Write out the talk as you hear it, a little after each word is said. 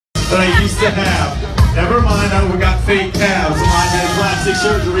that I used to have. Never mind, we got fake calves. Mine had plastic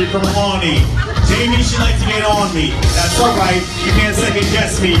surgery from Lonnie. Jamie, she likes to get on me. That's alright, you can't second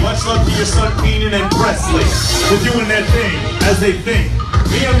guess me. Much love to your son Keenan and Presley. They're doing their thing, as they think.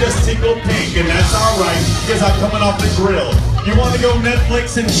 Me, I'm just tickled pink, and that's alright, because I'm coming off the grill. You want to go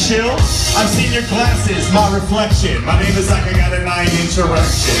Netflix and chill? I've seen your glasses, my reflection. My name is Zach, I got a 9-inch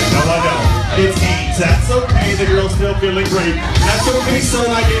erection. No, I don't. It's 8. That's okay, the girl's still feeling great. That's okay, son,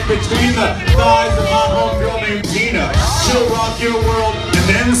 I get between the thighs of my homegirl named Tina. She'll rock your world, and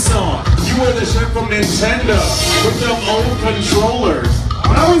then some. You wear the shirt from Nintendo with them old controllers.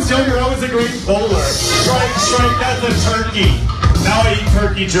 When I was younger, I was a great bowler. Strike, that's a turkey. Now I eat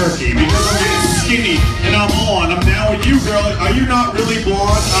turkey jerky because I'm getting skinny and I'm on. I'm down with you, girl. Are you not really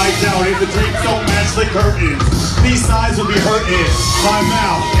blonde? I doubt it. The drapes don't match the curtains. These sides will be hurting. My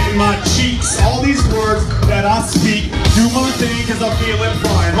mouth and my cheeks. All these words that I speak. Do my thing because I'm feeling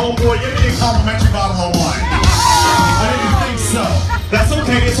fine. Homeboy, give me a complimentary bottle of wine. I didn't think so. That's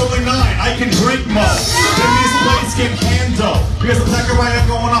okay. It's only 9. I can drink more than this place can handle. Because of Zachariah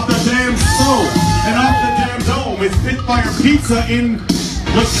going off the damn stove and off the damn dome. It's Pitfire Pizza in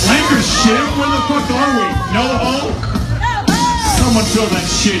Lankershim. Where the fuck are we? Know the hole? Someone fill that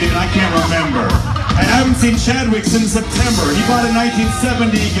shit in. I can't remember. I haven't seen Chadwick since September. He bought a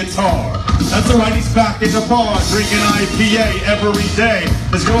 1970 guitar. That's alright, he's back in the bar drinking IPA every day.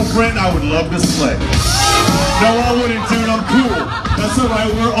 His girlfriend, I would love to slay. No, I wouldn't, dude. I'm cool. That's alright.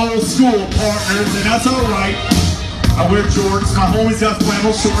 We're old school partners, and that's alright. I wear jorts. My homies got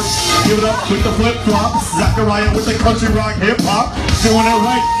flannel shorts. Give it up with the flip-flops. Zachariah with the country rock hip-hop. Doing it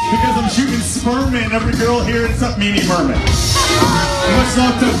right because I'm shooting sperm in. Every girl here is a meanie merman. Much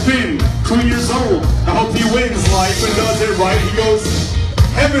love to Finn, 2 years old. I hope he wins life and does it right. He goes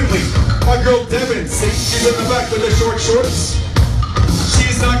heavenly. My girl Devin, see? She's in the back with the short shorts.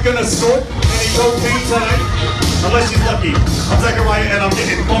 She's not gonna snort any cocaine tonight. Unless she's lucky. I'm Zachariah and I'm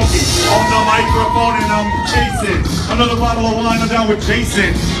getting funky on the microphone and I'm chasing another bottle of wine. I'm down with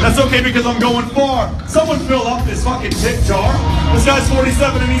Jason. That's okay because I'm going far. Someone fill up this fucking tip jar. This guy's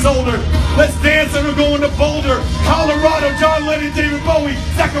 47 and he's older. Let's dance and we're going to Boulder, Colorado. John Lennon, David Bowie,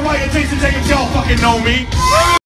 Zachariah, Jason Jacobs. Y'all fucking know me.